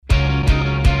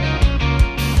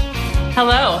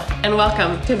Hello, and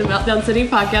welcome to the Meltdown City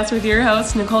podcast with your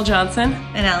host, Nicole Johnson.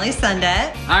 And Ali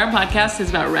Sunday. Our podcast is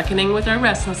about reckoning with our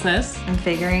restlessness and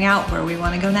figuring out where we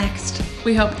want to go next.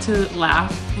 We hope to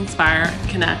laugh, inspire, and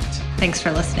connect. Thanks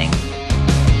for listening.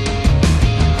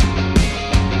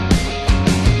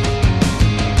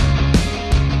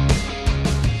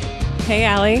 Hey,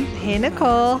 Ali. Hey,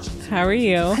 Nicole. How are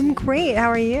you? I'm great. How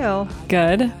are you?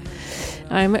 Good.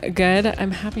 I'm good.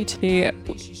 I'm happy to be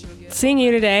seeing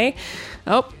you today.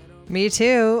 Oh, me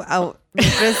too. Oh,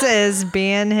 this is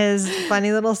being his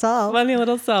funny little self. Funny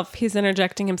little self. He's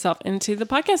interjecting himself into the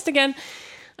podcast again.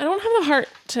 I don't have the heart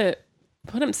to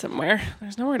put him somewhere.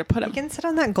 There's nowhere to put him. He can sit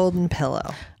on that golden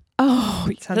pillow. Oh,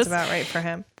 sounds about right for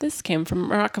him. This came from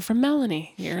Morocco from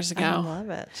Melanie years ago. I love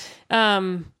it.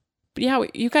 But yeah,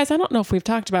 you guys, I don't know if we've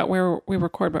talked about where we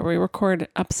record, but we record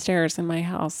upstairs in my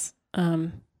house,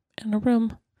 in a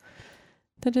room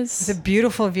that is... It's a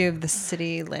beautiful view of the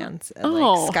city lands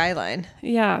and skyline.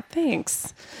 Yeah,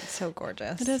 thanks. It's so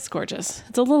gorgeous. It is gorgeous.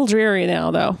 It's a little dreary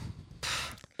now, though.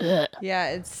 Yeah,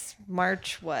 it's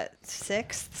March, 6th?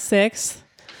 6th.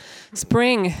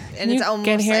 Spring. And it's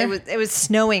almost, it was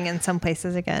snowing in some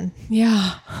places again.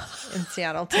 Yeah. In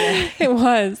Seattle today. It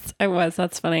was.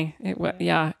 That's funny. It was.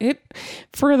 Yeah.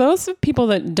 For those people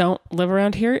that don't live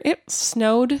around here, it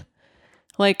snowed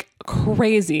like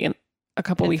crazy a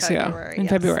couple weeks ago. In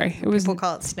February. It was. People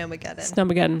call it Snowmageddon.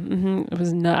 Snowmageddon. Mm-hmm. It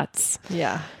was nuts.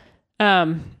 Yeah.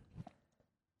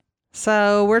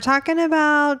 So we're talking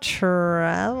about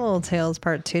Travel Tales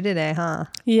Part 2 today, huh?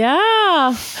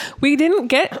 Yeah. We didn't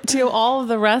get to all of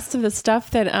the rest of the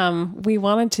stuff that we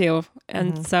wanted to.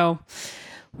 And so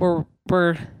we're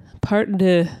part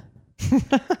 2.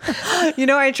 You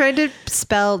know, I tried to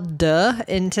spell duh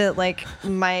into like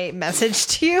my message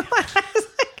to you.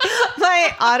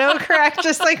 My autocorrect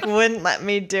just like wouldn't let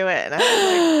me do it. And I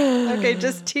was like, okay,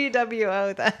 just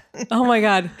TWO then. Oh my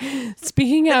God.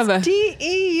 Speaking of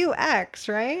DEUX,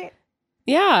 right?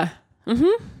 Yeah.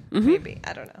 Mm-hmm. Maybe.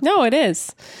 I don't know. No, it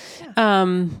is.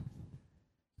 Yeah.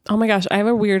 Oh my gosh. I have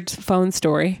a weird phone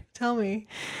story. Tell me.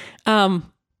 I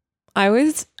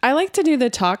like to do the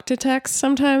talk to text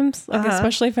sometimes, like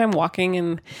especially if I'm walking,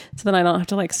 and so then I don't have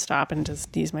to like stop and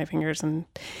just use my fingers. And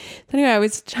anyway, I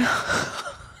was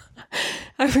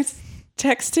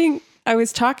texting,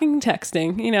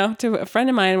 you know, to a friend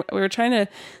of mine. We were trying to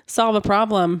solve a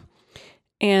problem,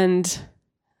 and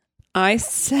I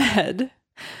said,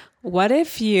 "What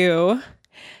if you?"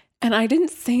 And I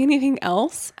didn't say anything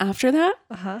else after that.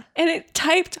 And it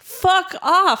typed "fuck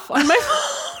off" on my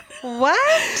phone.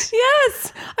 What?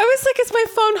 Yes. I was like, is my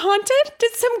phone haunted?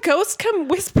 Did some ghost come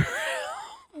whisper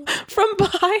from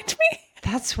behind me?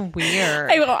 That's weird.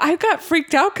 I got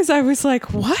freaked out because I was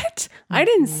like, what? I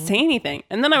didn't say anything.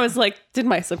 And then I was like, did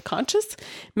my subconscious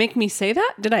make me say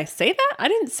that? Did I say that? I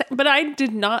didn't say, but I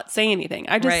did not say anything.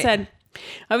 I just said,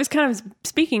 I was kind of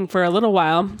speaking for a little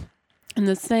while in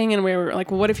this thing. And we were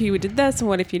like, well, what if you did this? And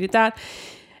what if you did that?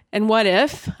 And what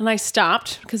if? And I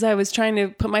stopped because I was trying to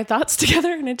put my thoughts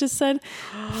together, and it just said,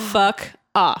 fuck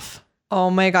off. Oh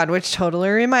my God, which totally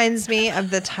reminds me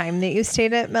of the time that you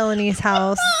stayed at Melanie's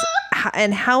house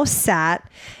and house sat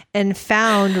and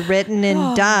found written in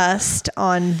dust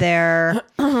on their,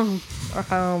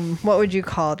 what would you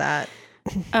call that?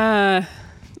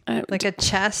 Like a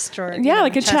chest or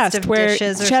like a chest of where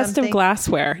dishes or chest something? of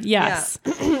glassware. Yes.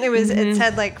 Yeah. It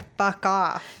said like fuck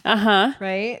off.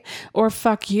 Right? Or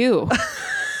fuck you.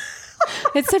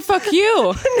 It said fuck you.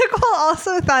 Nicole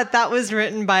also thought that was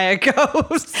written by a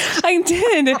ghost. I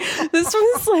did. This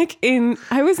was like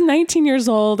I was 19 years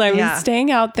old. I was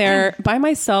staying out there by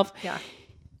myself. Yeah.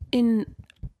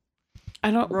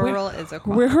 Rural is a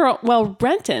quad.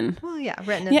 Renton. Well, yeah,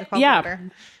 Renton is a quad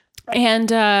water.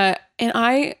 And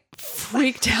I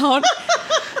freaked out.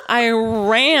 I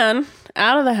ran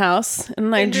out of the house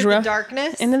and I drove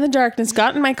into the darkness,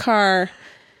 got in my car,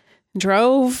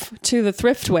 drove to the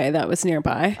Thriftway that was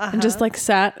nearby and just like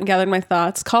sat and gathered my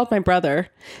thoughts, called my brother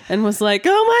and was like,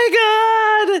 oh my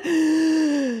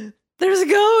God, there's a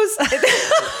ghost.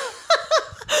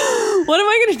 What am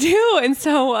I going to do? And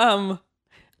so,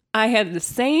 I had the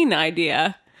sane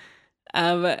idea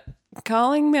of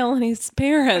calling Melanie's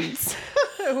parents.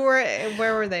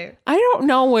 Where were they? I don't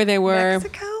know where they were.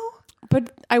 Mexico?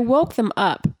 But I woke them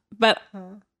up. But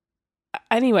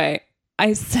anyway,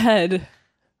 I said,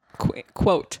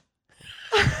 quote,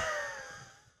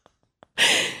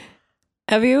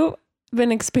 have you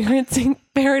been experiencing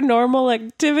paranormal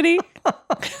activity?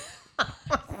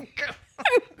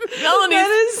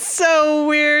 That is so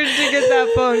weird to get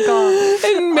that phone call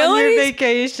and on your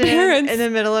vacation in the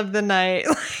middle of the night.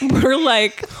 We're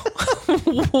like,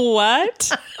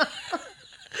 what?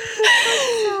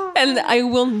 And I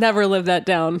will never live that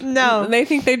down. No. They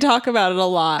think they talk about it a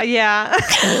lot. Yeah.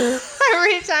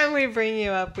 Every time we bring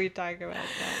you up, we talk about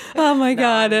that. Oh my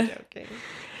God. I'm joking.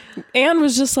 Anne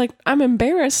was just like, I'm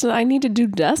embarrassed that I need to do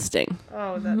dusting.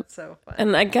 Oh, that's so funny.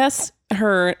 And I guess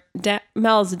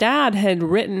Mel's dad had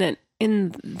written it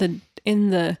in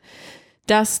the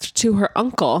dust to her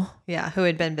uncle. Yeah, who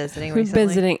had been visiting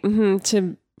recently.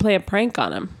 To play a prank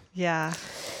on him. Yeah.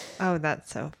 Oh,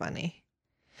 that's so funny.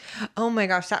 Oh my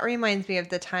gosh, that reminds me of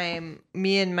the time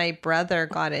me and my brother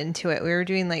got into it. We were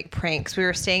doing like pranks. We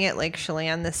were staying at Lake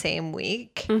Chelan the same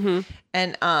week.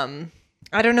 And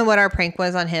I don't know what our prank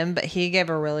was on him, but he gave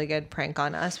a really good prank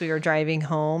on us. We were driving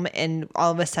home and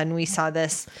all of a sudden we saw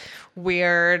this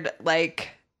weird like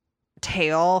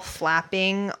tail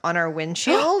flapping on our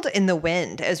windshield in the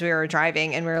wind as we were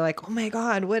driving. And we were like, oh my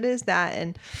God, what is that?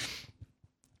 And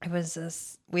it was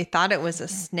this, we thought it was a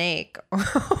snake or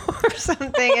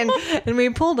something. And we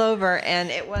pulled over and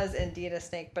it was indeed a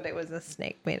snake, but it was a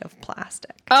snake made of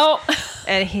plastic. Oh.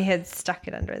 And he had stuck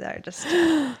it under there just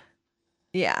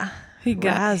yeah. He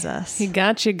got us. He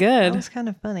got you good. That was kind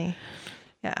of funny.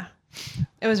 Yeah.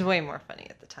 It was way more funny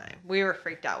at the time. We were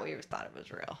freaked out. We thought it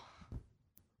was real.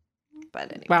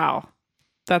 But anyway. Wow.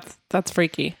 That's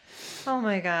freaky. Oh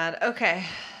my God. Okay.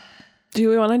 Do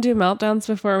we want to do meltdowns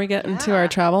before we get into our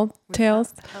travel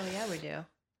tales? Oh yeah, we do.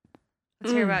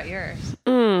 Let's hear about yours.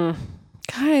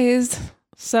 Guys,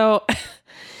 so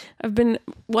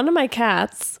one of my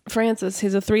cats, Francis,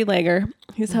 he's a 3-legger.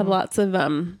 He's had lots of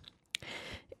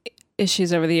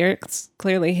issues over the years.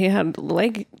 Clearly he had a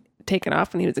leg taken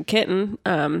off when he was a kitten.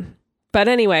 But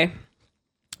anyway,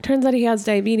 turns out he has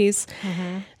diabetes.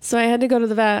 So I had to go to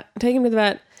the vet, take him to the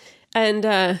vet, and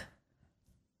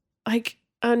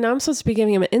now I'm supposed to be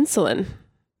giving him insulin,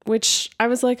 which I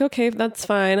was like, okay, that's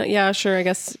fine. Yeah, sure. I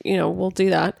guess, we'll do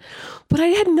that. But I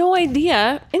had no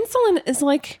idea. Insulin is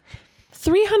like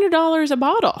 $300 a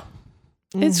bottle.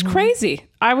 It's crazy.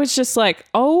 I was just like,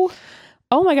 oh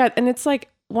my God. And it's like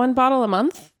 1 bottle a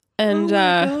month. And,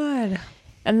 God.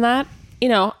 And that,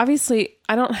 obviously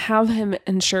I don't have him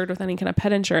insured with any kind of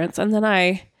pet insurance. And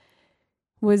then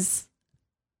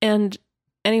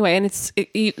anyway, and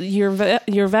your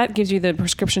vet gives you the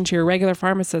prescription to your regular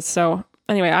pharmacist. So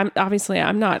anyway, I'm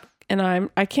not, and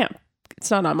I can't,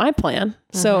 it's not on my plan.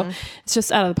 So it's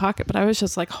just out of the pocket, but I was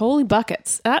just like, holy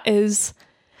buckets. That's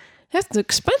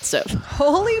expensive.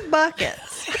 Holy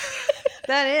buckets.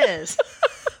 That is.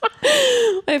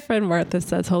 My friend Martha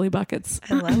says holy buckets.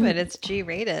 I love it. It's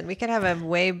G-rated. We could have a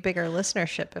way bigger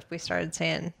listenership if we started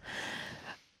saying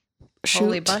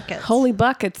holy buckets. Holy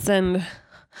buckets and...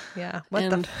 Yeah. What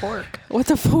the fork? What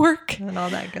the fork? And all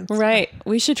that good stuff. Right.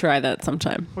 We should try that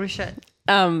sometime. We should.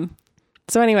 So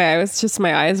anyway, I was just,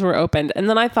 my eyes were opened. And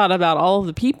then I thought about all of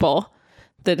the people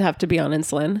that have to be on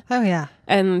insulin. Oh, yeah.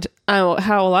 And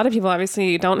how a lot of people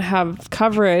obviously don't have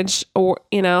coverage or,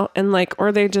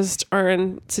 or they just are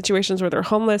in situations where they're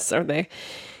homeless or they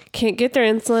can't get their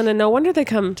insulin. And no wonder they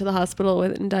come to the hospital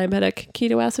with diabetic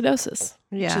ketoacidosis.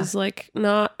 Yeah.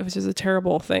 Which is a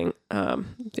terrible thing.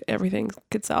 Everything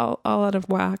gets all out of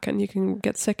whack and you can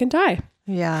get sick and die.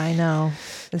 Yeah, I know.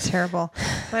 It's terrible.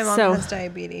 My mom has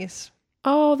diabetes.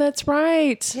 Oh, that's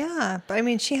right. Yeah. But I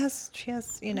mean, she has,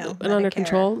 and under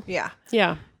control. Yeah.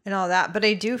 Yeah. And all that. But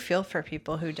I do feel for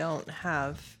people who don't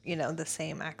have, the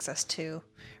same access to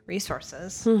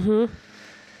resources.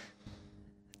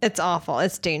 It's awful.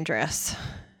 It's dangerous.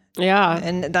 Yeah.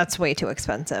 And that's way too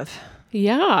expensive.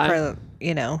 Yeah. For,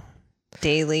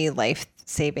 daily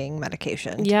life-saving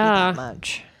medication. Yeah. That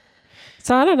much.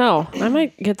 So I don't know. I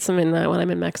might get some in that when I'm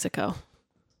in Mexico.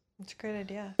 That's a great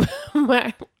idea.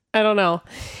 I don't know.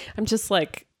 I'm just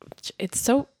like,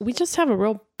 we just have a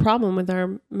real problem with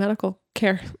our medical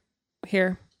care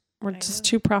here. We're just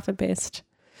too profit-based.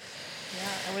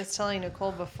 Yeah. I was telling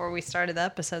Nicole before we started the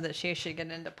episode that she should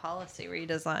get into policy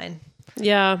redesign.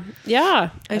 Yeah. Yeah.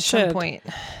 At some point.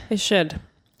 I should.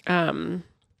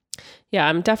 Yeah,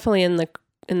 I'm definitely in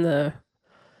the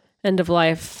end of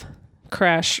life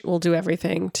crash will do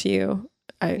everything to you.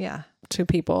 To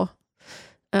people.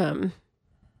 I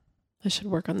should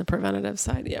work on the preventative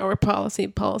side, or policy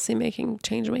making,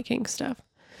 change making stuff.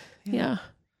 Yeah.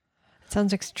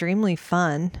 Sounds extremely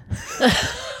fun.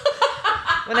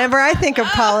 Whenever I think of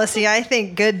policy, I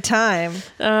think good time.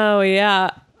 Oh yeah.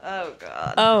 Oh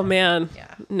God. Oh man.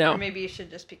 Yeah. No. Or maybe you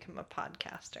should just become a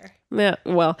podcaster. Yeah.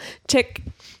 Well, check.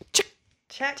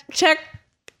 Ticked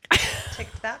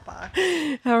that box.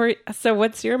 So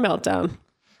what's your meltdown?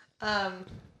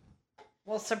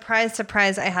 Well,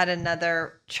 surprise, I had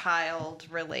another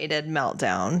child-related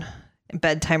meltdown.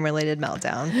 bedtime related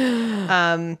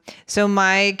meltdown. So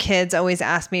my kids always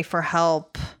ask me for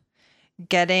help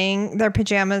getting their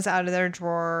pajamas out of their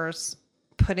drawers,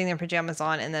 putting their pajamas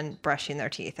on, and then brushing their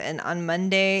teeth. And on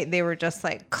Monday, they were just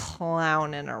like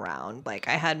clowning around. Like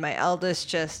I had my eldest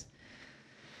just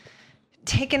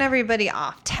taking everybody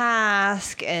off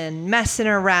task and messing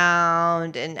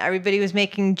around, and everybody was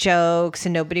making jokes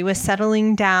and nobody was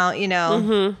settling down. You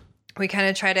know, we kind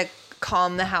of try to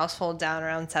calm the household down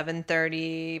around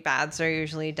 7:30. Baths are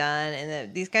usually done,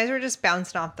 and these guys were just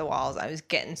bouncing off the walls. I was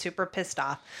getting super pissed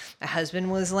off. My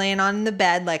husband was laying on the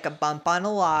bed like a bump on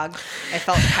a log. I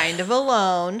felt kind of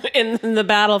alone in the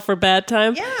battle for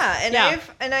bedtime. Yeah,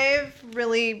 and I've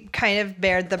really kind of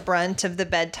bared the brunt of the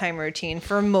bedtime routine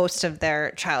for most of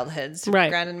their childhoods. Right.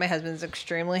 Granted, my husband's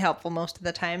extremely helpful most of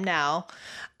the time now.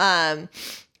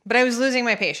 But I was losing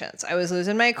my patience. I was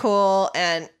losing my cool.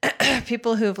 And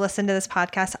people who've listened to this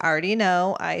podcast already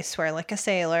know I swear like a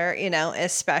sailor, you know,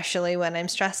 especially when I'm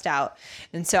stressed out.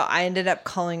 And so I ended up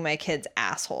calling my kids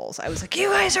assholes. I was like, you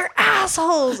guys are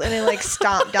assholes. And I like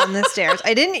stomped down the stairs.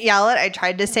 I didn't yell it. I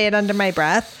tried to say it under my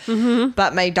breath.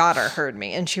 But my daughter heard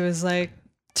me and she was like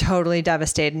totally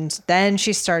devastated. And then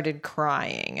she started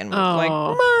crying and was like,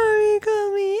 Mommy,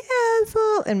 call me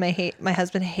asshole. And my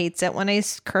husband hates it when I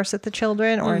curse at the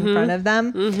children or in front of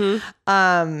them.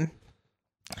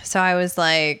 So I was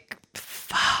like,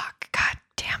 fuck, God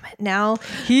damn it. Now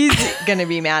he's going to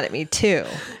be mad at me too.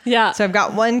 Yeah. So I've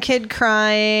got one kid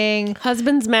crying.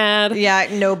 Husband's mad. Yeah.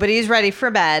 Nobody's ready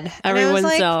for bed. Everyone's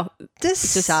like,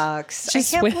 this sucks. I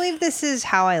can't believe this is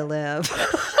how I live.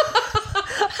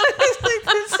 I was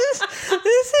like,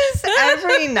 this is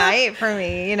every night for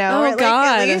me, you know, Oh,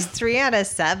 God. At least 3 out of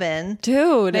 7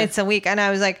 Dude. nights a week. And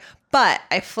I was like, but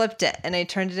I flipped it and I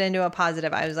turned it into a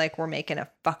positive. I was like, we're making a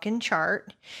fucking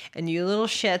chart and you little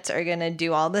shits are going to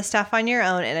do all this stuff on your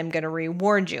own and I'm going to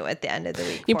reward you at the end of the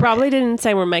week. You probably didn't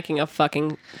say we're making a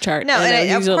fucking chart. No,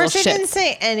 and of course I didn't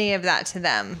say any of that to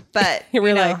them, but you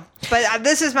were know, but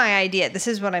this is my idea. This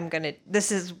is what I'm going to,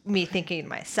 this is me thinking to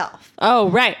myself. Oh,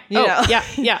 right. You know? Yeah.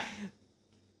 Yeah.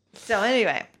 So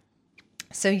anyway,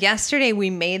 so yesterday we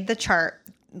made the chart.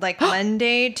 Like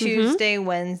Monday, Tuesday,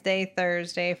 Wednesday,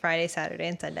 Thursday, Friday, Saturday,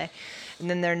 and Sunday. And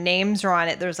then their names are on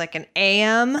it. There's like an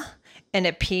AM and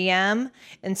a PM.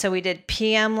 And so we did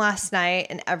PM last night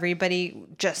and everybody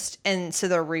and so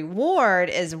the reward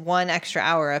is 1 extra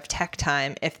hour of tech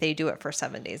time if they do it for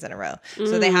 7 days in a row.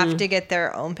 So they have to get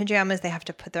their own pajamas. They have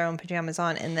to put their own pajamas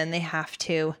on and then they have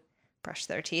to brush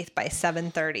their teeth by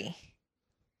 7:30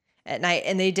 at night.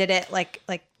 And they did it like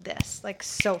this, like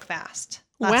so fast.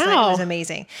 Last night was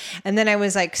amazing. And then I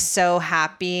was like so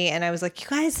happy and I was like, you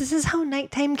guys, this is how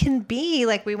nighttime can be.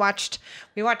 Like we watched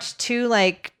 2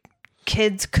 like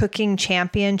kids cooking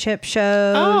championship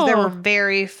shows. Oh. They were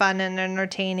very fun and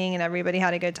entertaining and everybody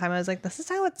had a good time. I was like, this is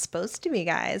how it's supposed to be,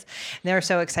 guys. And they were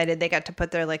so excited. They got to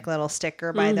put their like little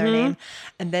sticker by their name.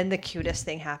 And then the cutest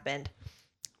thing happened.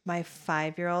 My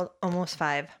 5-year-old, almost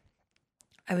 5,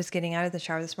 I was getting out of the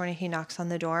shower this morning. He knocks on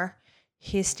the door.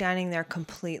 He's standing there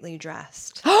completely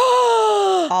dressed,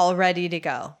 all ready to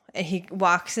go. And he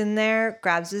walks in there,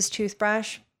 grabs his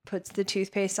toothbrush, puts the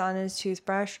toothpaste on his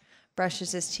toothbrush,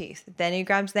 brushes his teeth. Then he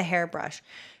grabs the hairbrush,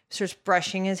 starts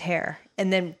brushing his hair,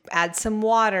 and then adds some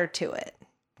water to it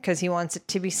because he wants it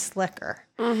to be slicker.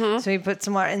 So he puts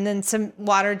some water, and then some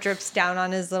water drips down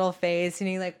on his little face, and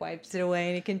he like wipes it away,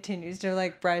 and he continues to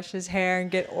like brush his hair and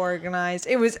get organized.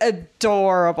 It was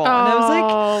adorable. And I was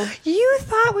like, you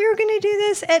thought we were going to do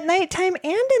this at nighttime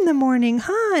and in the morning,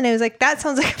 huh? And I was like, that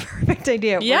sounds like a perfect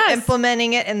idea. Yes. We're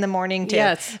implementing it in the morning too.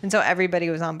 Yes. And so everybody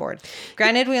was on board.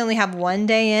 Granted, we only have 1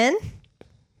 day in,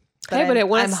 but,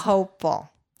 I'm hopeful.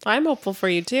 I'm hopeful for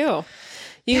you too. So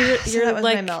You're that was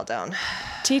like my meltdown.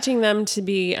 teaching them to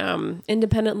be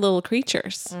independent little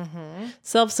creatures,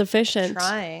 self-sufficient,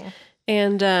 Trying.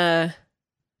 and and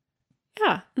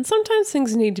sometimes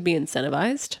things need to be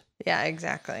incentivized. Yeah,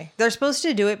 exactly. They're supposed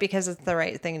to do it because it's the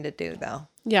right thing to do, though.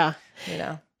 Yeah. You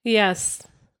know. Yes.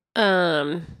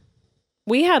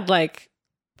 We had like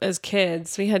as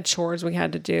kids, we had chores we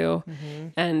had to do,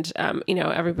 and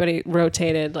everybody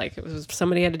rotated. Like it was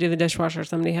somebody had to do the dishwasher,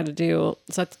 somebody had to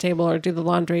set the table or do the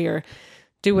laundry or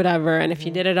do whatever. And if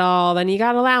you did it all, then you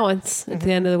got allowance at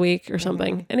the end of the week or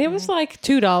something. And it was like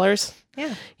 $2.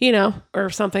 Yeah. Or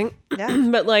something. Yeah.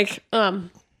 But like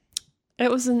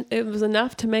it was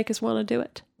enough to make us want to do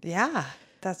it. Yeah,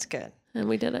 that's good. And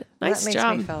we did it. Nice job. That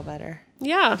makes me feel better.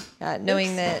 Yeah.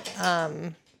 Knowing that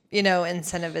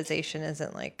incentivization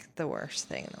isn't like the worst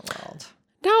thing in the world.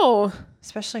 No.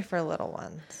 Especially for little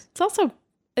ones.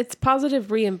 It's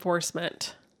positive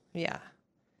reinforcement. Yeah.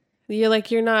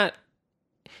 You're not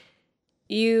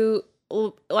you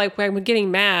like when I'm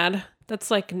getting mad, that's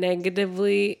like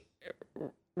negatively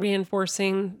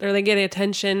reinforcing, or they get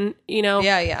attention,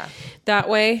 Yeah. that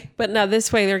way. But now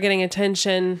this way they're getting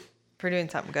attention For doing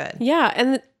something good. Yeah.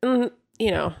 And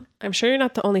I'm sure you're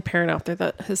not the only parent out there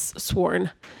that has sworn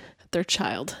at their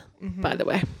child, by the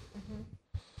way.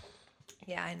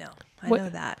 Yeah, I know. I know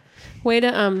that. Way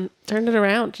to turn it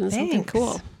around into something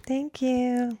cool. Thank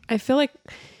you. I feel like,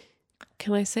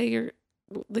 can I say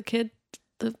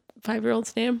the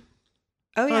 5-year-old's name?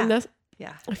 Oh, yeah. On this?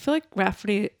 Yeah. I feel like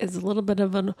Rafferty is a little bit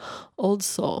of an old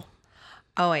soul.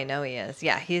 Oh, I know he is.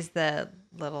 Yeah, he's the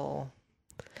little...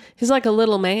 He's like a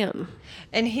little man.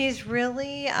 And he's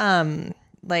really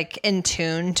like in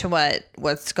tune to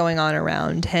what's going on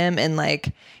around him, and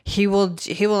like he will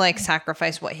like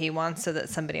sacrifice what he wants so that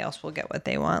somebody else will get what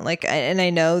they want. Like, and I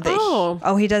know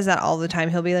that he does that all the time.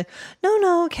 He'll be like,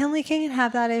 no, Kenley can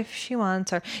have that if she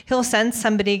wants, or he'll sense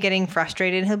somebody getting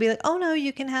frustrated and he'll be like, oh no,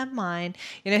 you can have mine.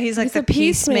 He's like the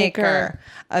peacemaker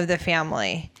of the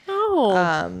family.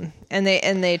 And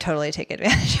they totally take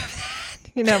advantage of that.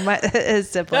 His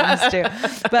siblings do.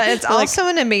 But it's also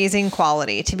an amazing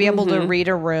quality to be able to read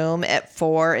a room at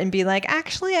 4 and be like,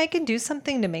 actually, I can do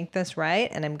something to make this right,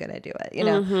 and I'm going to do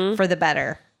it, for the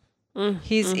better.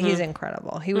 He's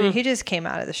incredible. He just came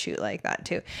out of the chute like that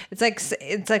too.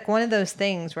 It's like one of those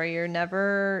things where you're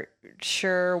never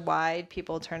sure why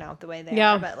people turn out the way they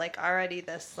are, but like already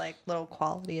this like little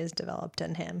quality is developed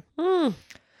in him.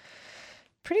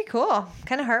 Pretty cool.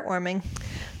 Kind of heartwarming.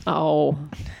 Oh,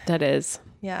 that is.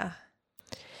 Yeah.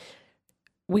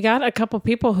 We got a couple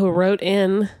people who wrote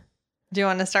in. Do you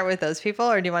want to start with those people,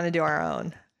 or do you want to do our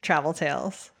own travel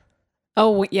tales?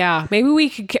 Oh, yeah. Maybe we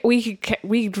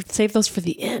could save those for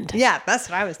the end. Yeah, that's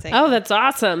what I was thinking. Oh, that's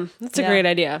awesome. That's a great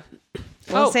idea.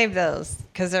 We'll save those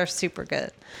because they're super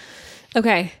good.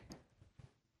 Okay.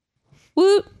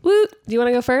 Woot, woot. Do you want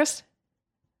to go first?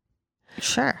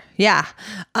 Sure. Yeah.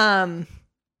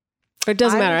 Or it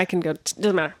doesn't matter. I can go.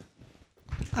 Doesn't matter.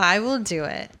 I will do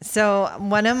it. So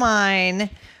one of mine,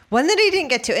 one that I didn't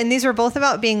get to, and these were both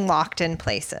about being locked in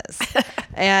places.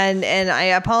 and I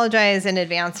apologize in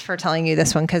advance for telling you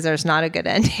this one because there's not a good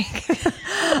ending.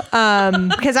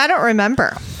 Because I don't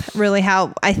remember really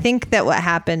how. I think that what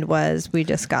happened was we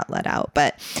just got let out.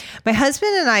 But my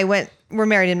husband and I were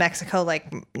married in Mexico,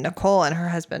 like Nicole and her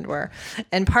husband were.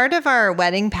 And part of our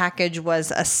wedding package was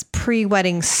a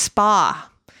pre-wedding spa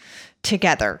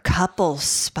together, couples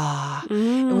spa.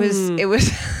 It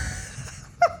was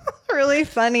really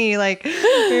funny. Like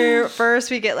first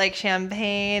we get like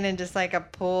champagne and just like a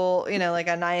pool, like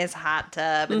a nice hot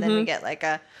tub, and then we get like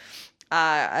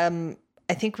I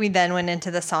think we then went into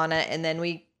the sauna, and then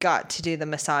we got to do the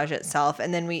massage itself,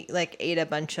 and then we like ate a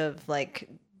bunch of like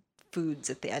foods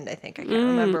at the end. I think I can't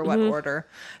remember what order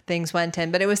things went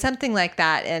in, but it was something like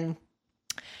that, and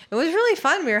it was really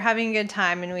fun. We were having a good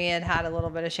time, and we had a little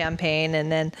bit of champagne,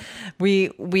 and then we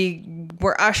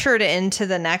were ushered into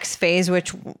the next phase,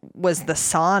 which was the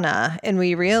sauna, and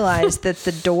we realized that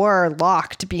the door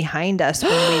locked behind us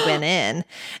when we went in.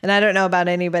 And I don't know about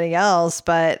anybody else,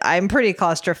 but I'm pretty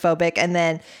claustrophobic. And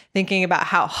then thinking about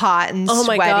how hot and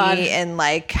sweaty and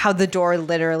like how the door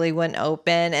literally wouldn't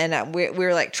open, and we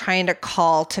were like trying to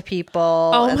call to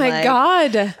people. Oh my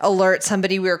God. Alert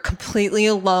somebody. We were completely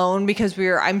alone because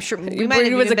I'm sure we might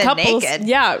have even been naked.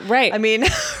 Yeah, right. I mean,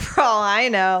 for all I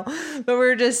know, but we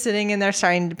were just sitting in there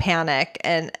starting to panic.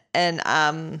 And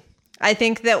I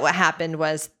think that what happened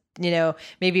was,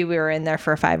 maybe we were in there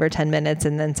for 5 or 10 minutes,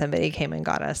 and then somebody came and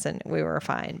got us, and we were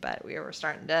fine, but we were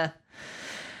starting to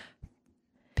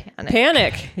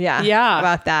panic. Yeah.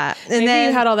 About that. And maybe then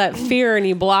you had all that fear and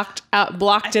you blocked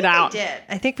it out.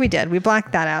 I think we did. We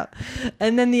blocked that out.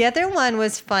 And then the other one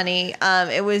was funny.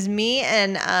 It was me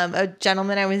and a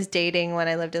gentleman I was dating when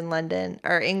I lived in London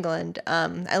or England.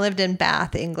 I lived in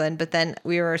Bath, England, but then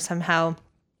we were somehow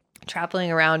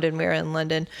traveling around, and we were in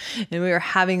London, and we were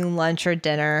having lunch or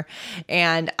dinner,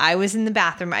 and I was in the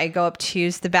bathroom. I go up to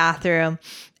use the bathroom,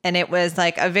 and it was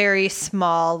like a very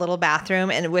small little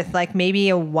bathroom, and with like maybe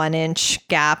a 1-inch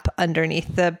gap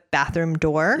underneath the bathroom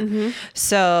door.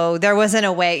 So there wasn't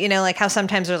a way, like how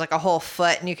sometimes there's like a whole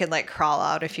foot and you could like crawl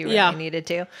out if you really needed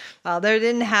to. Well, they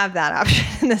didn't have that option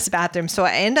in this bathroom. So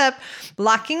I end up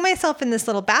locking myself in this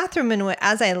little bathroom. And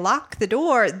as I locked the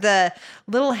door, the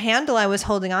little handle I was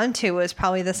holding on to was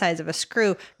probably the size of a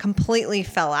screw, completely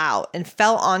fell out and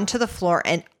fell onto the floor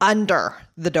and under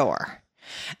the door.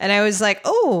 And I was like,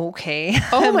 oh, okay.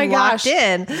 Oh I'm my locked gosh.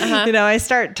 in. I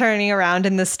start turning around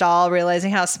in the stall,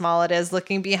 realizing how small it is,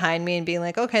 looking behind me and being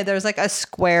like, okay, there's like a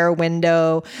square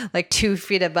window, like 2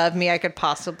 feet above me. I could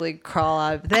possibly crawl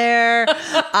out of there.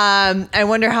 I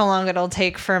wonder how long it'll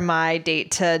take for my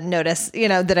date to notice,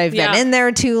 that I've been in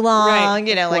there too long.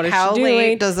 Right. Like how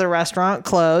late does the restaurant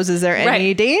close? Is there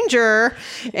any danger?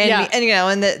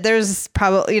 And there's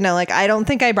probably, like, I don't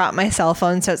think I brought my cell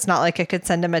phone, so it's not like I could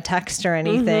send him a text or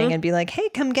anything and be like, hey,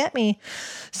 come get me.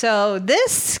 So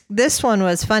this one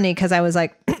was funny because I was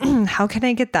like, how can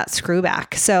I get that screw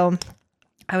back? So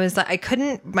I was like, I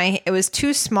couldn't, it was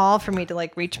too small for me to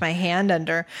like reach my hand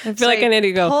under. I feel like I need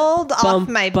to go. Pulled off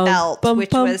my belt,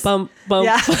 which was,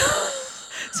 yeah.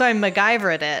 So I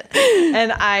MacGyvered it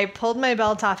and I pulled my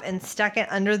belt off and stuck it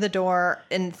under the door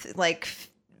and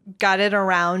got it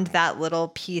around that little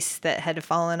piece that had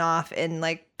fallen off and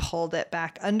like pulled it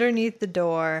back underneath the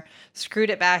door, screwed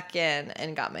it back in,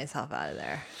 and got myself out of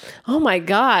there. Oh my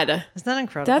God. Isn't that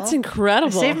incredible? That's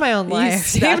incredible. I saved my own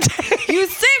life. You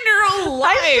saved your own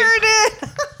life. I sure did.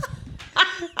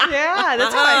 Yeah,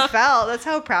 that's how I felt. That's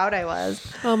how proud I was.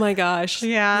 Oh my gosh.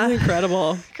 Yeah. That's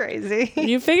incredible. Crazy.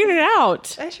 You figured it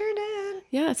out. I sure did.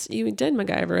 Yes, you did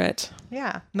MacGyver it.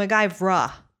 Yeah.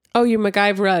 MacGyver. Oh, you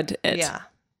MacGyvered it. Yeah.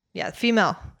 Yeah,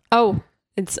 female. Oh,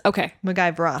 it's okay.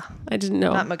 MacGyver. I didn't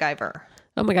know. Not MacGyver.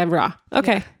 Oh, MacGyver.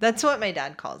 Okay. Yeah, that's what my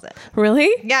dad calls it. Really?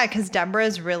 Yeah, because Deborah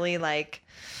is really like,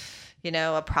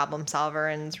 a problem solver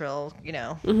and is real,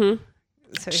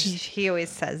 So he always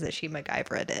says that she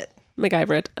MacGyvered it.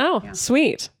 MacGyvered. Oh, yeah.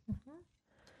 Sweet.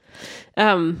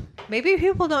 Maybe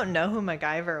people don't know who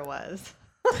MacGyver was.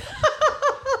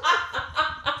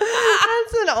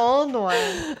 That's an old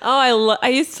one. Oh, I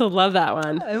used to love that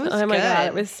one. It was oh my good. God,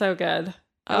 it was so good.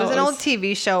 It was an old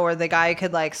TV show where the guy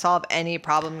could like solve any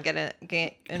problem,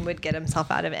 and would get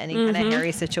himself out of any kind of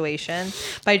hairy situation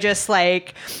by just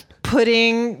like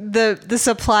putting the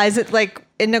supplies at, like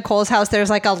in Nicole's house. There's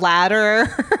like a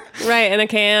ladder, right, and a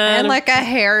can, and like a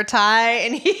hair tie,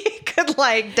 and he could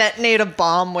like detonate a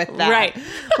bomb with that. Right.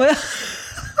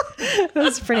 It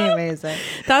was pretty amazing.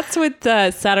 That's what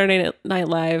Saturday Night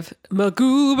Live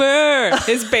MacGoober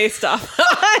is based off.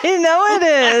 I know it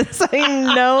is.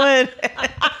 I know it is.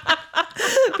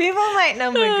 People might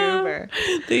know MacGoober.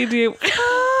 They do.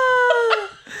 Oh,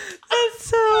 that's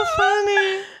so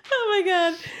funny. Oh my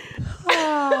God.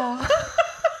 Oh.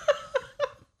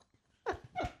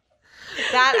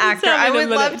 That actor. I would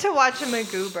love to watch a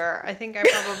MacGoober. I think I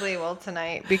probably will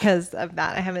tonight because of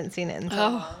that. I haven't seen it in so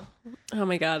long. Oh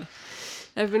my God.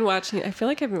 I feel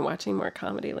like I've been watching more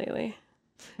comedy lately.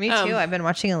 Me too. I've been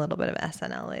watching a little bit of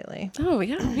SNL lately. Oh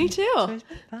yeah, me too.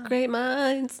 Great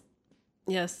minds.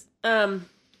 Yes.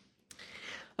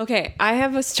 Okay, I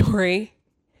have a story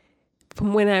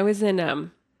from when I was in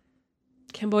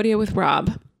Cambodia with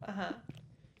Rob. Uh-huh.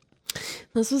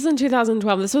 This was in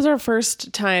 2012. This was our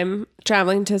first time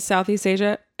traveling to Southeast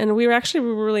Asia. And we were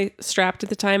really strapped at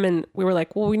the time. And we were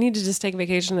like, well, we need to just take a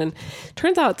vacation. And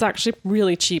turns out it's actually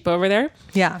really cheap over there.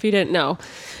 Yeah. If you didn't know.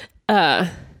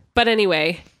 But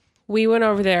anyway, we went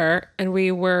over there and we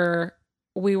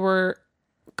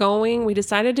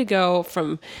decided to go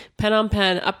from Phnom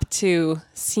Penh up to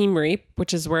Siem Reap,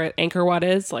 which is where Angkor Wat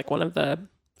is, like one of the,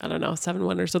 7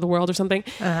 wonders of the world or something.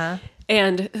 Uh-huh.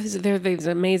 And there are these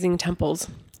amazing temples.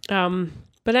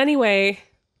 But anyway,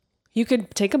 you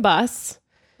could take a bus,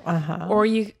 or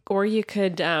you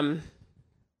could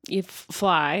you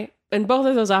fly, and both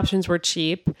of those options were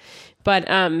cheap. But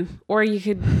or you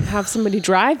could have somebody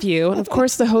drive you, and of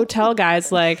course the hotel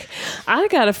guy's like, "I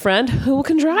got a friend who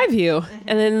can drive you."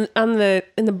 And then in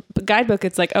the guidebook,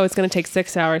 it's like, "Oh, it's going to take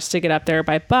 6 hours to get up there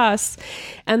by bus,"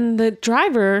 and the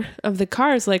driver of the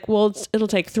car is like, "Well, it'll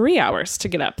take 3 hours to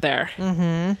get up there."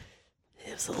 Mm-hmm.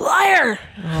 He was a liar.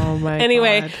 Oh my God.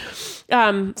 Anyway,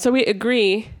 so we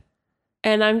agree,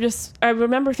 and I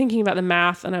remember thinking about the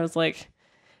math, and I was like,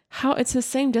 how it's the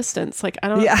same distance. Like, I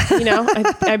don't,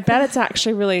 I bet it's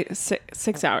actually really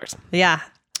 6 hours. Yeah.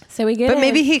 So we get But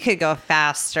maybe he could go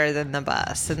faster than the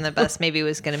bus, and the bus maybe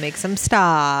was going to make some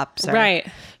stops. Right.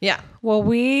 Yeah. Well,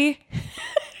 we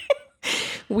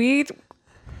got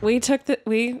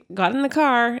in the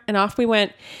car and off we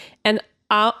went. And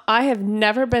I have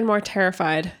never been more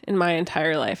terrified in my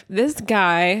entire life. This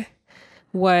guy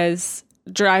was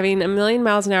driving 1,000,000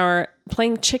 miles an hour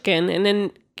playing chicken, and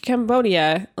in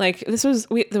Cambodia, like this was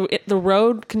the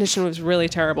road condition was really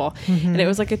terrible, and it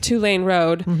was like a 2-lane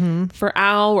road for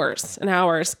hours and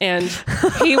hours, and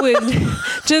he would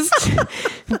just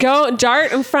go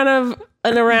dart in front of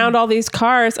and around all these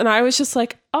cars, and I was just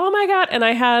like, oh my God. And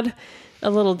I had a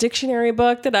little dictionary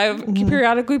book that I would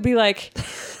periodically be like,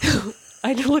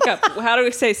 I'd look up, how do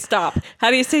we say stop? How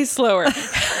do you say slower?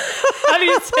 How do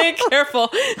you say careful?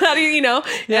 How do you,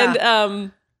 Yeah.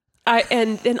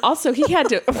 And also he had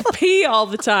to pee all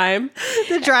the time.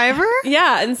 The driver?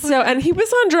 Yeah. And he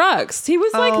was on drugs. He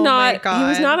was like he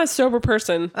was not a sober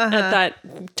person at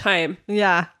that time.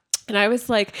 Yeah. And I was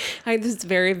like, I had this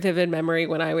very vivid memory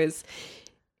when I was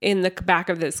in the back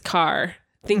of this car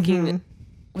thinking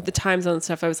with the time zone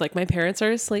stuff. I was like, my parents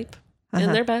are asleep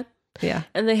in their bed. Yeah.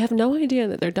 And they have no idea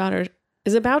that their daughter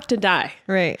is about to die.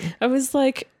 Right. I was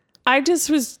like, I just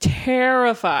was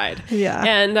terrified. Yeah.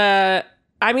 And,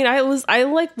 I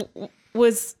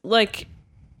was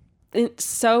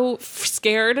so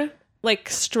scared, like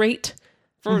straight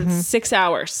for 6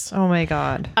 hours. Oh my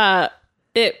God.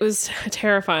 It was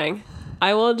terrifying.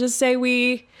 I will just say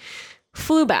we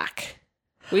flew back.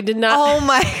 We did not. Oh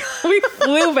my God. We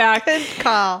flew back. Good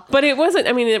call. But it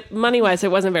wasn't, money wise,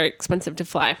 it wasn't very expensive to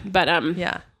fly. But,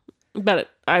 yeah. But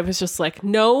I was just like,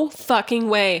 no fucking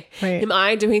way. Right. Am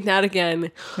I doing that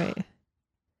again? Right.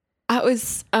 I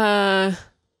was 5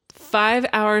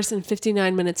 hours and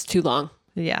 59 minutes too long.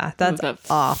 Yeah, that's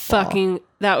awful.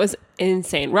 That was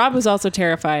insane. Rob was also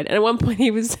terrified. And at one point he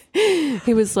was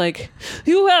like,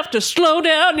 you have to slow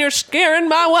down. You're scaring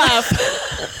my wife.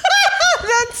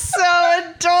 That's so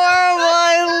adorable.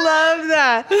 I love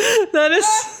that. That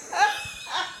is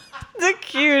the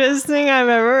cutest thing I've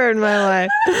ever heard in my life.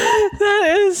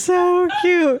 That is so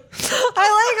cute. So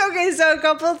a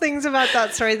couple of things about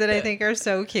that story that I think are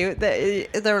so cute.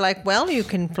 That they're like, well, you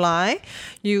can fly.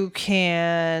 You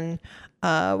can,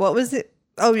 what was it?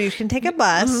 Oh, you can take a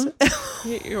bus.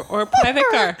 Or a private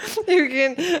car. You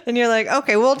can, and you're like,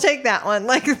 okay, we'll take that one.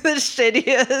 Like the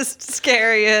shittiest,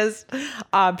 scariest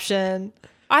option.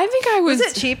 I think Was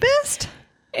it cheapest?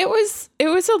 It was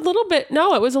a little bit,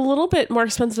 it was a little bit more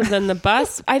expensive than the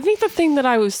bus. I think the thing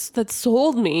that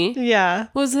sold me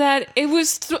was that it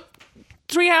was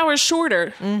 3 hours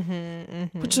shorter,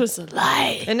 which was a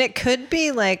lie. And it could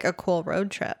be like a cool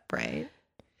road trip, right?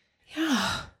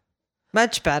 Yeah.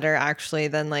 Much better actually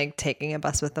than like taking a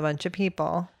bus with a bunch of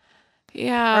people.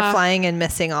 Yeah. Or flying and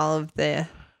missing all of the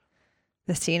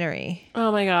scenery.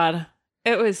 Oh my God.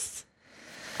 It was...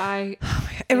 It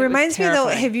reminds me though,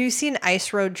 have you seen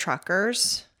Ice Road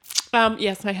Truckers?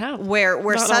 Yes, I have.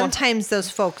 Where sometimes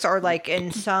those folks are like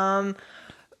in some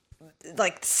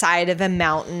like side of a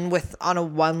mountain on a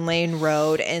 1-lane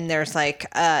road, and there's like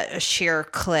a sheer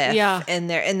cliff, and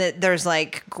there's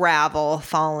like gravel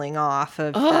falling off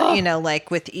of like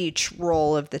with each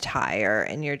roll of the tire,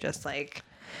 and you're just like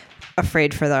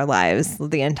afraid for their lives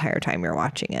the entire time you're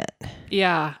watching it.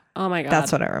 Yeah. Oh my God.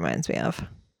 That's what it reminds me of.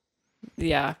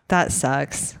 Yeah. That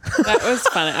sucks. That was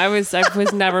fun. I was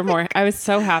never more. I was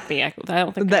so happy. I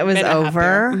don't think that was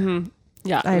over. Mm-hmm.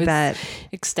 Yeah. I bet.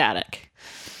 Ecstatic.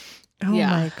 Oh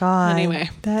my God. Anyway.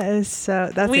 That is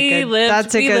so, we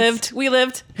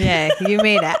lived. Yeah. You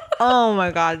made it. Oh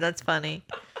my God. That's funny.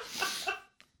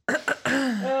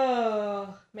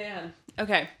 Oh man.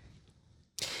 Okay.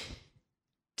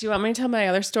 Do you want me to tell my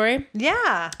other story?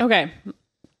 Yeah. Okay.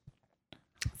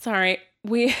 Sorry.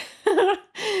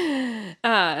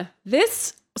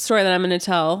 This story that I'm going to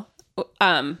tell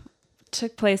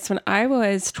took place when I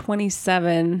was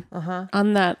 27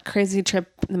 on that crazy trip,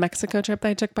 the Mexico trip that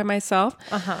I took by myself.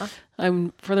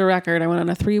 For the record, I went on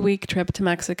a 3-week trip to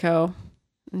Mexico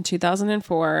in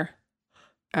 2004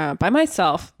 by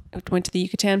myself. I went to the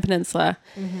Yucatan Peninsula,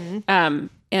 and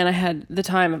I had the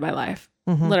time of my life.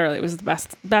 Literally, it was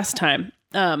the best time.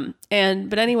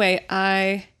 But anyway,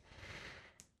 I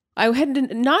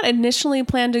had not initially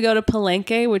planned to go to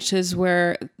Palenque, which is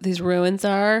where these ruins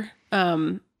are.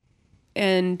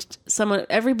 And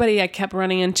everybody I kept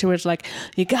running into was like,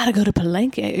 you got to go to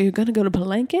Palenque. Are you going to go to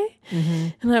Palenque?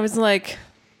 And I was like,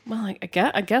 well,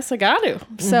 I guess I got to.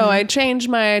 So I changed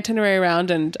my itinerary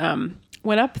around and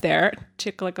went up there,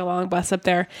 took like a long bus up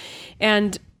there.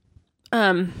 And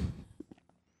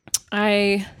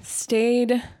I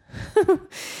stayed,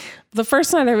 the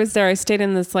first night I was there, I stayed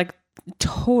in this like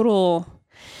total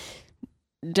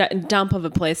dump of a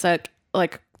place.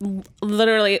 Like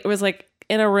literally it was like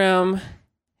in a room,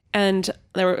 and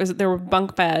there were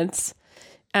bunk beds,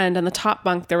 and on the top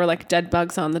bunk there were like dead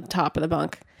bugs on the top of the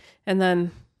bunk. And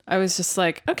then I was just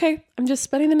like, okay, I'm just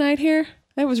spending the night here.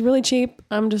 It was really cheap.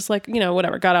 I'm just like,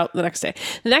 whatever. Got out the next day.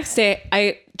 The next day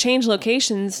I changed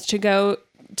locations to go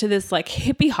to this like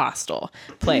hippie hostel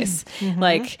place.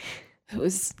 Like it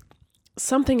was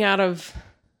something out of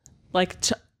like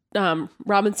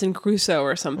Robinson Crusoe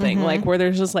or something, like where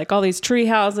there's just like all these tree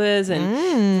houses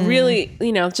and really,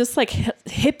 just like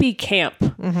hippie camp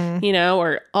you know,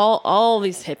 or all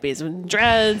these hippies with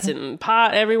dreads and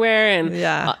pot everywhere. And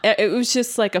it was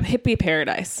just like a hippie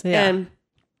paradise. Yeah.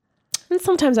 And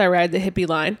sometimes I ride the hippie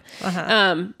line.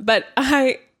 But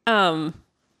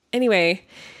anyway,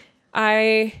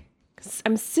 I'm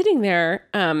sitting there,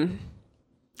 kind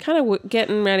of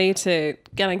getting ready to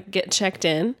get checked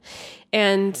in,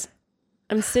 and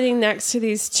I'm sitting next to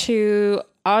these two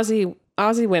Aussie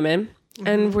women,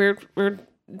 and we're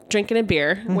drinking a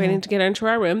beer, waiting to get into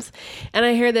our rooms, and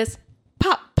I hear this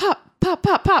pop, pop, pop,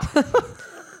 pop, pop,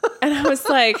 and I was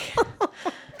like,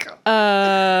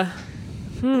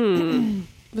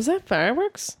 was that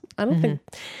fireworks? I don't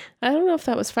know if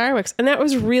that was fireworks, and that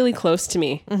was really close to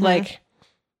me, like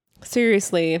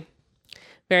seriously,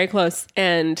 very close,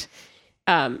 and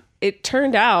it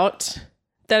turned out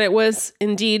that it was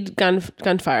indeed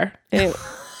gunfire.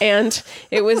 And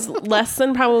it was less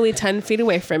than probably 10 feet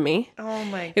away from me. Oh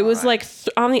my God. It was like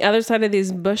on the other side of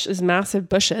these massive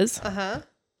bushes.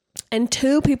 And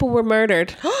 2 people were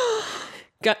murdered.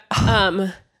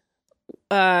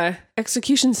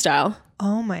 Execution style.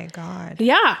 Oh my God.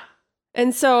 Yeah.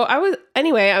 And so I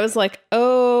was like,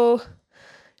 oh,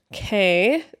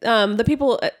 okay. The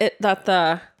people at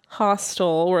the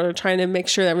hostel were trying to make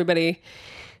sure that everybody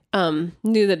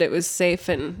knew that it was safe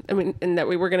and that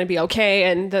we were going to be okay,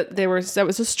 and that that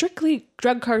was a strictly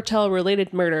drug cartel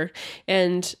related murder,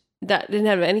 and that didn't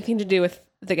have anything to do with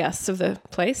the guests of the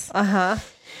place. But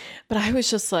I was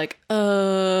just like,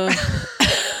 not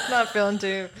feeling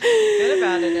too good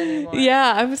about it anymore.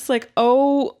 Yeah, I was like,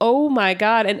 oh my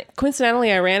God. And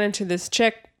coincidentally, I ran into this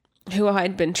chick who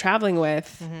I'd been traveling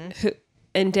with,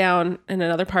 down in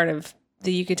another part of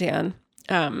the Yucatan.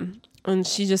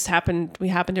 And we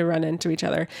happened to run into each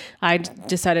other. I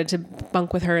decided to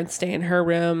bunk with her and stay in her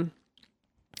room.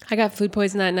 I got food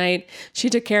poisoning that night. She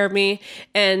took care of me.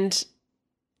 And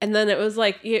then it was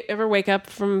like, you ever wake up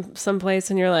from someplace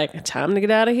and you're like, time to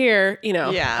get out of here. You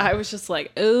know, I was just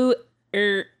like, time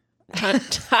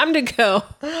to go.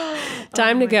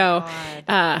 Time to go.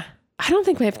 I don't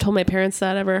think I've told my parents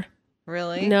that ever.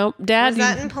 Really? No, Dad. Was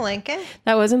that in Palenque?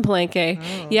 That was in Palenque.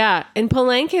 Oh. Yeah. In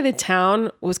Palenque, the town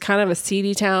was kind of a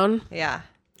seedy town. Yeah.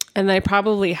 And they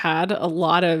probably had a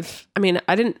lot of, I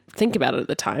didn't think about it at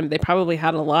the time. They probably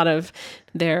had a lot of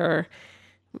their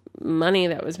money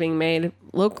that was being made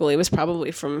locally was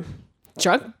probably from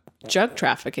drug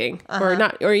trafficking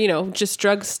just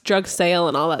drug sale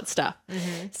and all that stuff.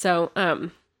 So,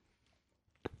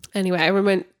 anyway, I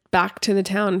went back to the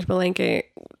town to Palenque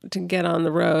to get on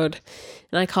the road,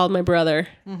 and I called my brother,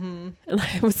 and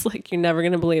I was like, "You're never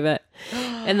gonna believe it."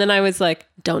 And then I was like,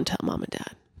 "Don't tell Mom and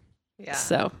Dad." Yeah.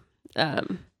 So,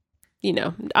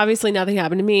 obviously nothing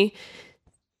happened to me,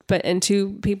 and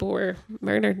 2 people were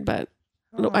murdered, but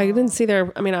I didn't see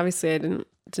obviously I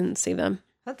didn't see them.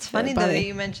 That's funny though that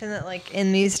you mentioned that, like,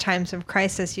 in these times of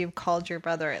crisis, you've called your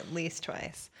brother at least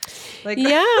twice. Like,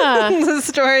 yeah, the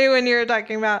story when you were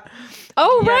talking about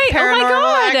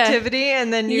paranormal activity,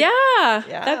 and then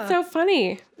that's so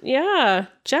funny. Yeah,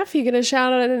 Jeff, you get a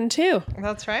shout out in too.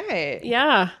 That's right.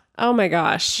 Yeah. Oh my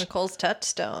gosh. Nicole's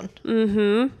touchstone.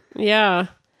 Yeah.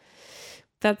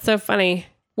 That's so funny.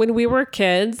 When we were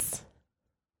kids.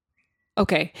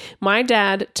 Okay, my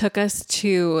dad took us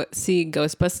to see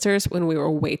Ghostbusters when we were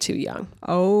way too young.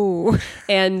 Oh.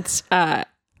 And I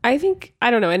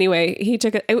don't know, anyway, he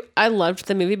took it. I loved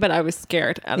the movie, but I was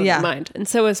scared out of my mind. And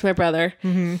so was my brother.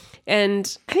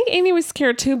 And I think Amy was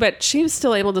scared too, but she was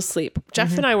still able to sleep.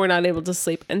 Jeff and I were not able to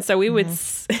sleep. And so we would,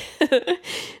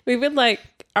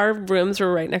 our rooms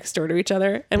were right next door to each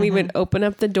other, and we would open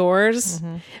up the doors,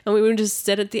 and we would just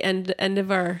sit at the end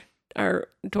of our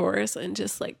doors and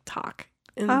just like talk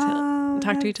to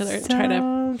each other and try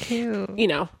to cute.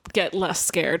 Get less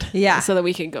scared, so that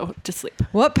we can go to sleep.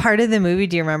 What part of the movie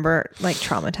do you remember like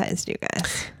traumatized you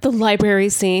guys? The library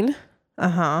scene.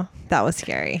 That was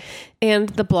scary. And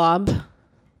the blob,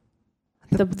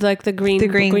 the green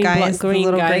guys, the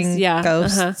little green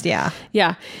ghosts.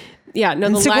 No,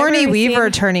 and Sigourney Weaver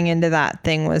turning into that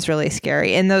thing was really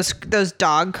scary. And those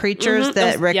dog creatures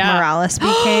that Rick Morales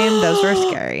became, those were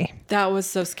scary. That was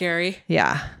so scary.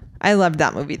 Yeah. I loved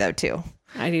that movie though too.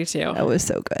 I do too. That was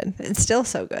so good. It's still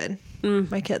so good.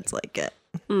 My kids like it.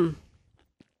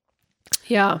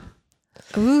 Yeah.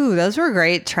 Ooh, those were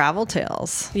great travel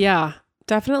tales. Yeah,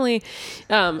 definitely.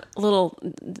 A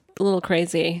little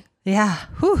crazy. Yeah.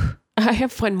 Whew. I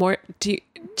have one more.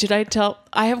 Did I tell?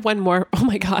 I have one more. Oh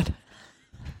my God.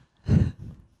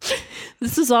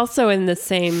 This is also in the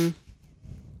same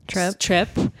trip.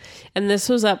 And this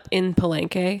was up in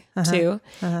Palenque too.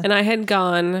 And I had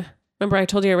gone, remember I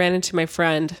told you I ran into my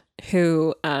friend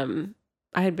who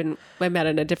I met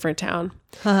in a different town.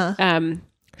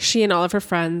 She and all of her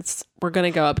friends were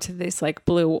going to go up to this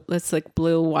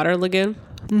blue water lagoon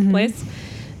place.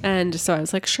 And so I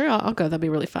was like, sure, I'll go. That'll be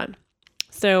really fun.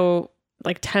 So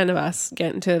 10 of us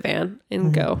get into a van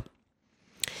and go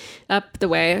up the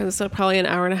way. It was probably an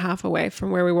hour and a half away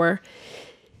from where we were.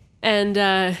 And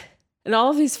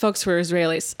all of these folks were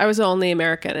Israelis. I was the only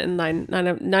American, and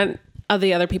none of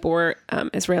the other people were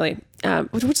Israeli,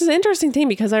 which is an interesting thing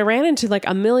because I ran into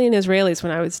a million Israelis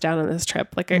when I was down on this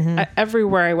trip,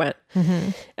 everywhere I went.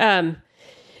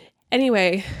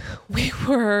 Anyway, we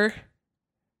were,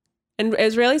 and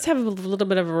Israelis have a little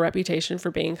bit of a reputation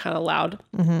for being kind of loud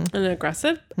and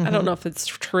aggressive. I don't know if it's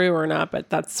true or not, but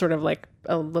that's sort of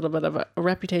a little bit of a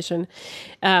reputation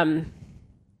that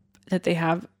they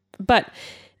have. But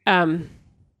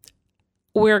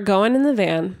we're going in the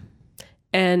van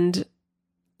and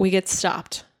we get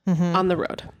stopped on the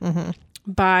road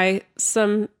by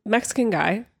some Mexican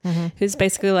guy who's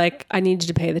basically like, I need you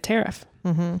to pay the tariff.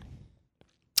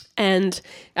 And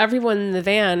everyone in the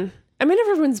van,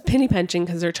 everyone's penny pinching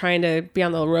because they're trying to be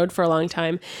on the road for a long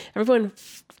time. Everyone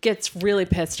gets really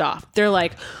pissed off. They're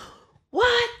like,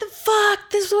 what the fuck?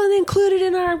 This wasn't included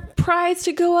in our price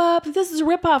to go up. This is a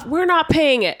ripoff. We're not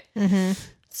paying it.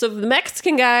 So the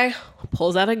Mexican guy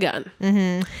pulls out a gun.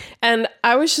 And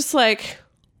I was just like,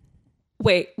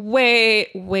 wait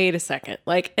a second.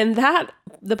 And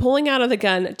the pulling out of the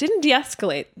gun didn't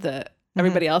de-escalate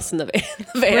everybody else in the van.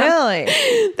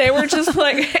 Really? They were just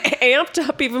amped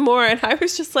up even more. And I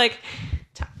was just like,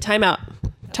 time out.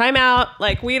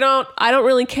 I don't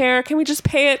really care. Can we just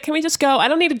pay it? Can we just go? I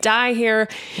don't need to die here.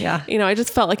 Yeah. I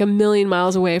just felt like a million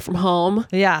miles away from home.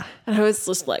 Yeah. And I was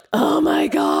just like, oh my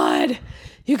God,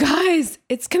 you guys,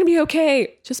 it's going to be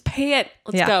okay. Just pay it.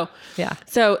 Let's go. Yeah.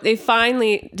 So they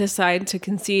finally decide to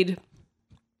concede.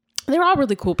 They're all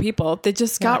really cool people. They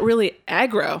just got really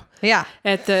aggro. Yeah.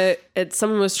 At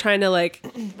someone was trying to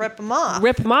rip them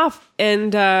off.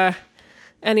 And,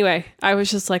 anyway, I was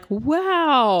just like,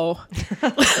 wow.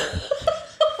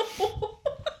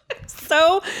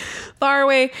 So far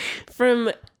away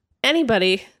from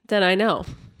anybody that I know.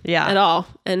 Yeah. At all.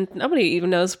 And nobody even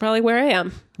knows probably where I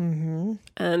am.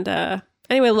 And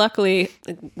anyway, luckily,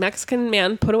 the Mexican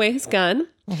man put away his gun.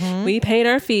 We paid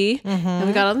our fee and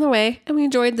we got on the way and we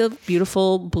enjoyed the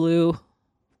beautiful blue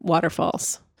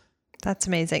waterfalls. That's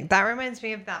amazing. That reminds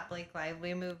me of that Blake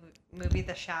Lively movie,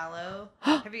 The Shallow.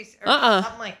 Have you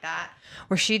something like that?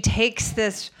 Where she takes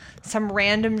some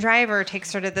random driver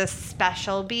takes her to this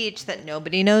special beach that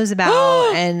nobody knows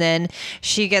about, and then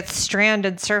she gets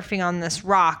stranded surfing on this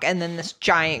rock, and then this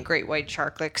giant great white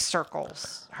shark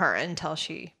circles her until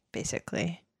she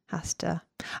basically has to.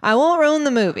 I won't ruin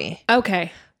the movie.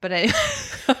 Okay. But anyway.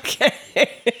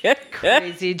 Okay.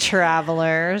 Crazy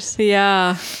travelers.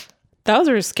 Yeah. Those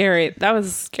were scary. That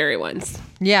was scary ones.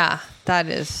 Yeah, that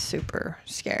is super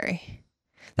scary.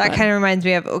 That kind of reminds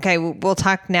me of, okay, we'll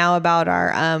talk now about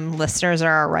our listeners or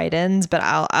our write-ins, but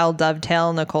I'll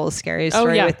dovetail Nicole's scary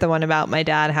story with the one about my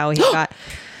dad, how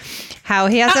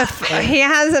he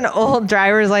has an old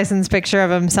driver's license picture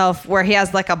of himself where he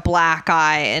has a black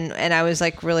eye, and I was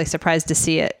really surprised to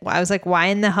see it. I was like, why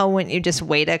in the hell wouldn't you just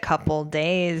wait a couple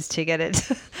days to get it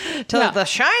till the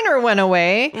shiner went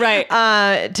away, right?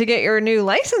 To get your new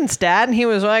license, Dad? And he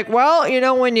was like, well,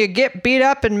 when you get beat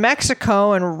up in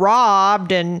Mexico and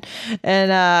robbed and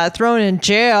thrown in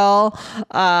jail,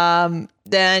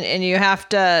 then you have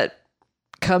to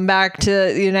come back to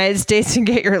the United States and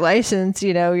get your license,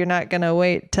 you're not going to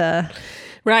wait for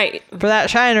that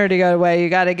shiner to go away. You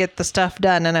got to get the stuff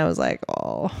done. And I was like,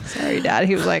 oh, sorry, Dad.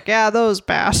 He was like, yeah, those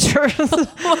bastards.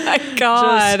 Oh my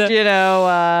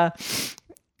God.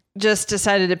 Just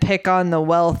decided to pick on the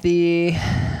wealthy,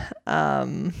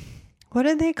 what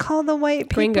do they call the white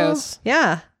people? Gringos.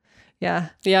 Yeah.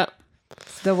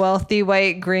 The wealthy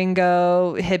white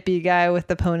gringo hippie guy with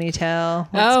the ponytail.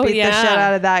 Let's beat the shit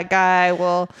out of that guy.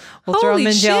 We'll throw him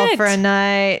in jail for a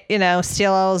night,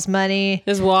 steal all his money.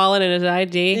 His wallet and his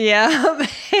ID. Yeah.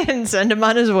 And send him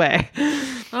on his way.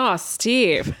 Oh,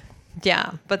 Steve.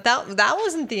 Yeah. But that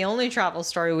wasn't the only travel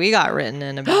story we got written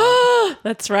in about.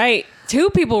 That's right. 2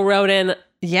 people wrote in.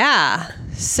 Yeah.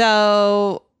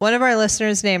 So one of our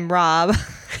listeners named Rob.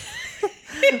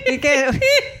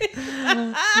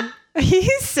 He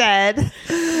said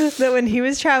that when he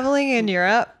was traveling in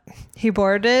Europe, he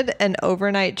boarded an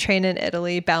overnight train in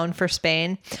Italy bound for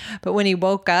Spain. But when he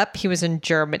woke up, he was in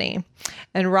Germany.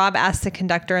 And Rob asked the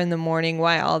conductor in the morning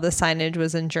why all the signage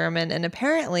was in German. And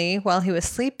apparently, while he was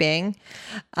sleeping,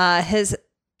 his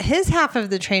half of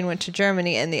the train went to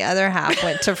Germany and the other half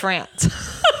went to France.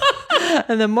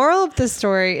 And the moral of the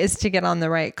story is to get on the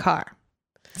right car,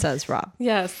 says Rob.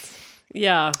 Yes.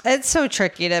 Yeah. It's so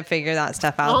tricky to figure that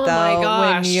stuff out, Oh my though,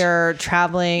 gosh. when you're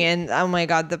traveling and oh my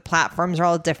God, the platforms are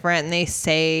all different and they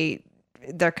say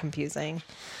they're confusing.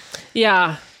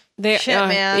 Yeah. Shit,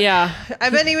 man. Yeah. I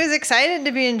bet he was excited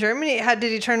to be in Germany. Did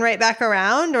he turn right back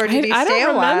around or did he I stay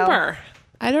don't a while? remember.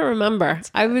 I don't remember.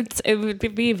 It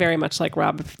would be very much like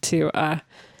Rob to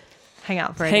Hang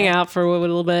out for a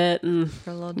little bit and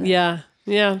For a little bit. Yeah.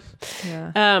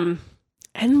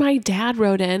 And my dad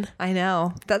wrote in. I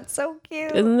know. That's so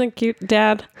cute. Isn't that cute,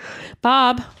 Dad?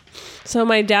 Bob. So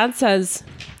my dad says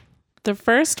the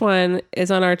first one is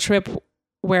on our trip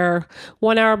where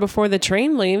 1 hour before the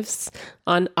train leaves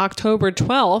on October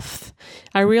 12th,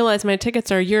 I realized my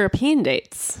tickets are European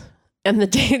dates and the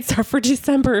dates are for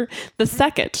December the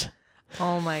 2nd.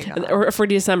 Oh my God. Or for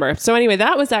December. So anyway,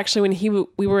 that was actually when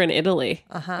we were in Italy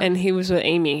and he was with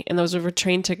Amy and those were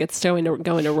train tickets going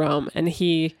to Rome and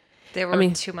They were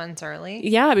 2 months early.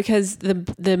 Yeah, because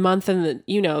the month and the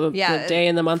day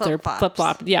and the month are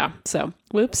flip-flopped. Yeah. So,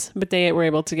 whoops. But they were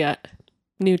able to get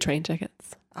new train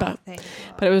tickets. But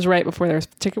it was right before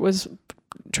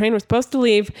train was supposed to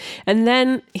leave. And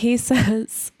then he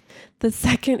says the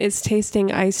second is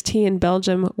tasting iced tea in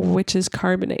Belgium, which is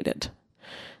carbonated.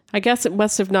 I guess it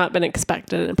must have not been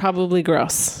expected and probably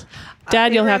gross.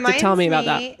 Dad, you'll have to tell me about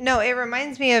that. No, it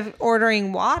reminds me of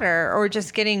ordering water or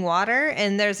just getting water.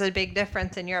 And there's a big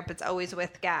difference in Europe. It's always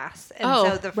with gas. And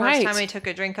so the first time I took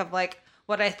a drink of like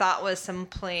what I thought was some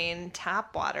plain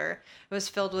tap water, it was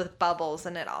filled with bubbles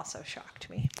and it also shocked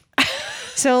me.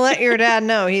 So let your dad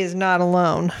know he's not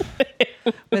alone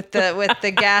with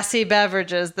the gassy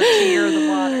beverages, the tea or the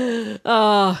water.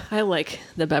 Oh, I like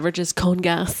the beverages, cone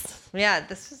gas. Yeah,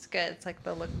 this is good. It's like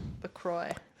the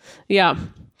LaCroix. Yeah.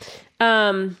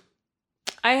 We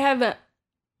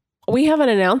have an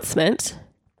announcement.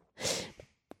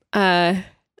 I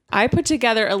put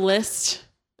together a list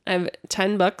of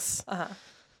 10 books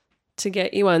to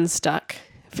get you unstuck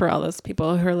for all those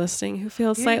people who are listening who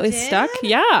feel slightly stuck.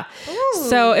 Yeah. Ooh.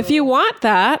 So if you want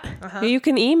that, you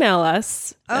can email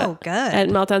us. Oh, good. At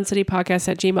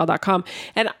meltdowncitypodcast@gmail.com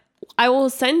and I will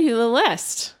send you the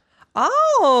list.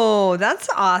 Oh, that's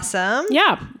awesome.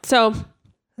 Yeah. So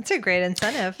that's a great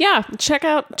incentive. Yeah. Check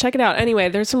it out. Anyway,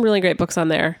 there's some really great books on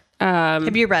there.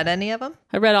 Have you read any of them?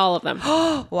 I read all of them.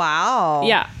 Wow.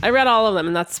 Yeah. I read all of them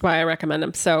and that's why I recommend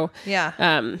them. So, yeah.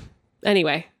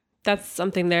 Anyway, that's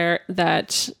something there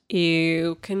that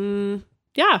you can,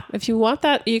 if you want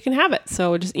that, you can have it.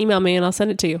 So just email me and I'll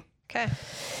send it to you. Okay.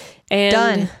 And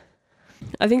done.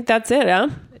 I think that's it, huh?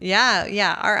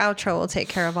 Yeah. Our outro will take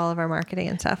care of all of our marketing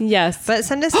and stuff. Yes. But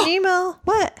send us an email.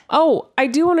 What? Oh, I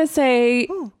do want to say,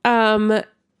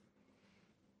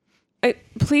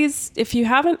 please, if you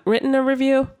haven't written a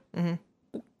review,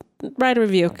 write a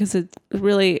review because it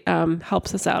really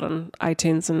helps us out on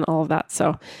iTunes and all of that.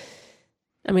 So,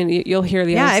 I mean, you'll hear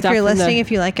the other stuff. Yeah, if you're listening,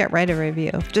 if you like it, write a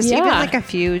review. Just even like a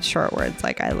few short words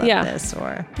like I love this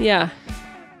or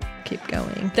keep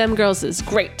going. Them Girls is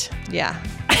great. Yeah.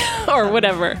 Or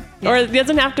whatever. Yeah. Or it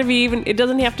doesn't have to be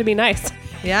nice.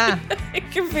 Yeah. It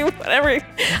can be whatever.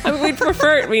 I mean, we'd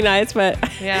prefer it to be nice, but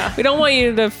we don't want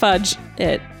you to fudge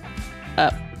it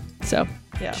up. So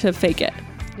to fake it.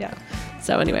 Yeah.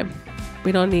 So anyway,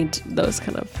 we don't need those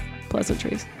kind of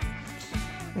pleasantries.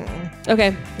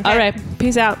 Okay. All right.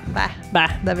 Peace out. Bye.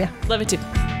 Bye. Love you. Love you too.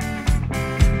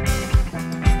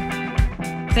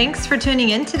 Thanks for tuning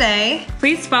in today.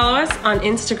 Please follow us on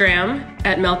Instagram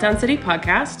at Meltdown City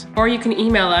Podcast, or you can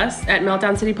email us at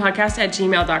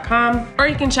meltdowncitypodcast@gmail.com, or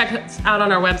you can check us out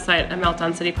on our website at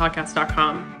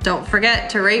meltdowncitypodcast.com. Don't forget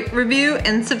to rate, review,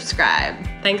 and subscribe.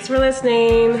 Thanks for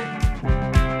listening.